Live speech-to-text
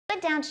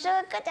Good down,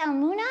 sugar. Good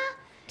down, Luna.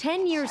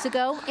 10 years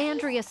ago,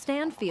 Andrea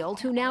Stanfield,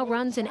 who now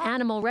runs an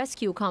animal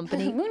rescue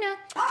company, Luna.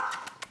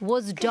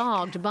 was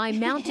dogged by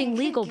mounting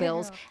legal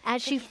bills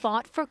as she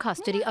fought for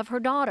custody of her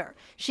daughter.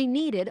 She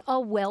needed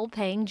a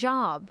well-paying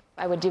job.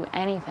 I would do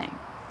anything,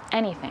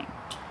 anything.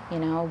 You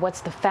know,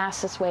 what's the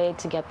fastest way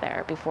to get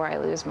there before I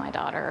lose my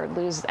daughter or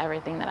lose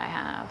everything that I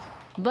have?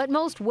 But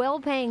most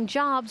well-paying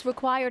jobs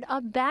required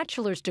a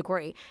bachelor's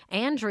degree.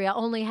 Andrea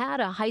only had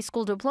a high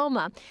school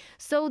diploma.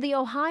 So the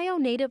Ohio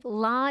native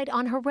lied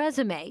on her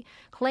resume,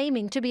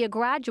 claiming to be a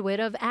graduate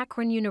of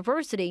Akron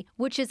University,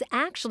 which is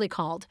actually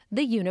called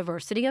the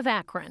University of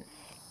Akron.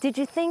 Did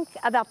you think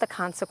about the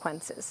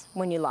consequences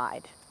when you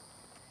lied?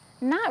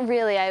 Not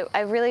really.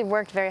 I really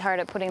worked very hard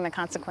at putting the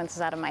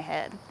consequences out of my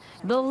head.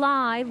 The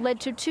lie led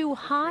to 2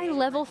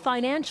 high-level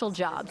financial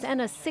jobs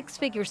and a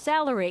 6-figure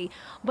salary,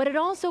 but it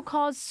also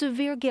caused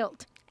severe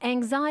guilt,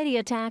 anxiety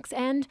attacks,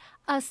 and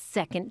a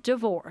second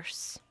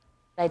divorce.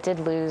 I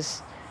did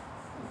lose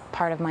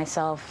part of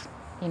myself,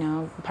 you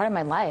know, part of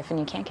my life, and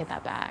you can't get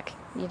that back.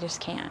 You just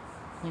can't.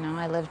 You know,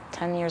 I lived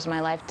 10 years of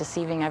my life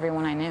deceiving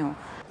everyone I knew.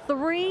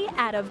 3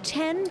 out of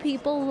 10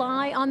 people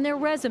lie on their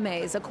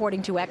resumes,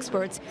 according to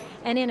experts.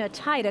 And in a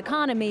tight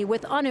economy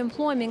with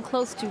unemployment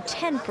close to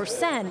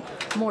 10%,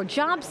 more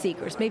job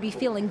seekers may be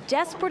feeling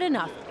desperate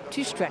enough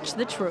to stretch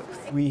the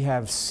truth. We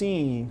have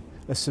seen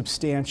a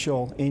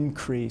substantial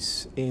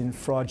increase in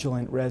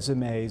fraudulent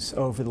resumes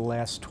over the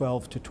last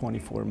 12 to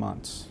 24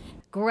 months.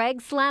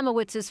 Greg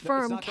Slamowitz's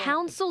firm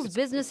counsels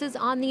businesses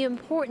on the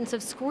importance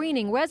of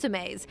screening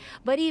resumes,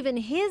 but even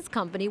his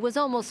company was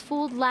almost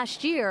fooled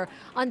last year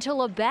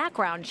until a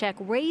background check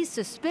raised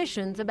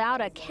suspicions about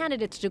a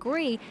candidate's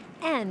degree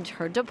and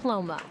her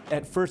diploma.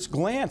 At first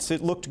glance,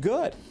 it looked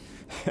good.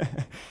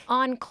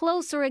 On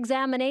closer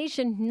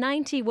examination,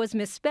 90 was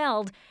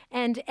misspelled,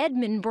 and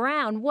Edmund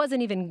Brown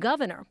wasn't even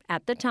governor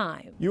at the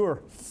time.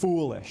 You're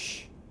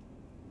foolish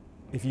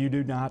if you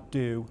do not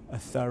do a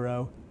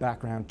thorough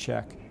background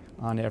check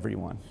on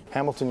everyone.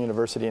 Hamilton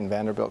University and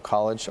Vanderbilt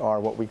College are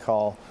what we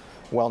call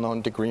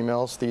well-known degree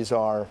mills. These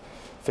are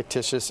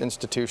fictitious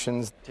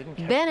institutions.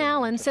 Ben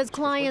Allen says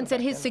clients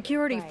at his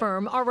security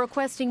firm are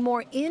requesting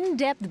more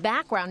in-depth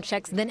background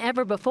checks than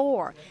ever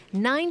before.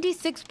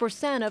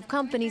 96% of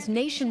companies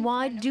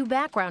nationwide do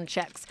background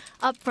checks,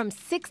 up from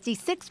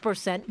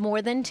 66%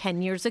 more than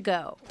 10 years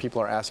ago.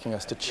 People are asking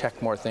us to check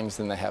more things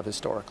than they have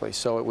historically,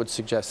 so it would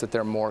suggest that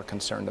they're more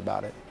concerned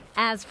about it.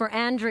 As for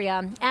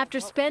Andrea, after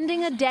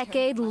spending a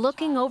decade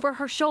looking over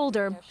her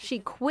shoulder, she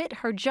quit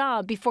her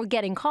job before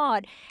getting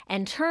caught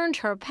and turned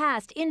her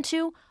past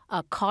into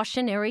a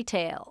cautionary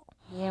tale.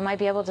 You might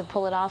be able to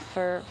pull it off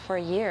for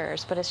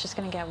years, but it's just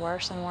going to get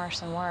worse and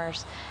worse and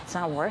worse. It's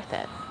not worth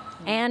it.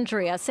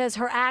 Andrea says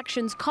her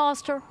actions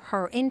cost her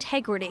her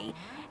integrity.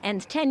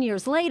 And 10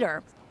 years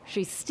later,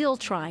 she's still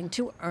trying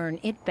to earn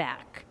it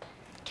back.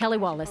 Kelly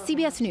Wallace,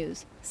 CBS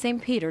News, St.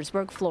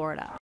 Petersburg,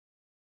 Florida.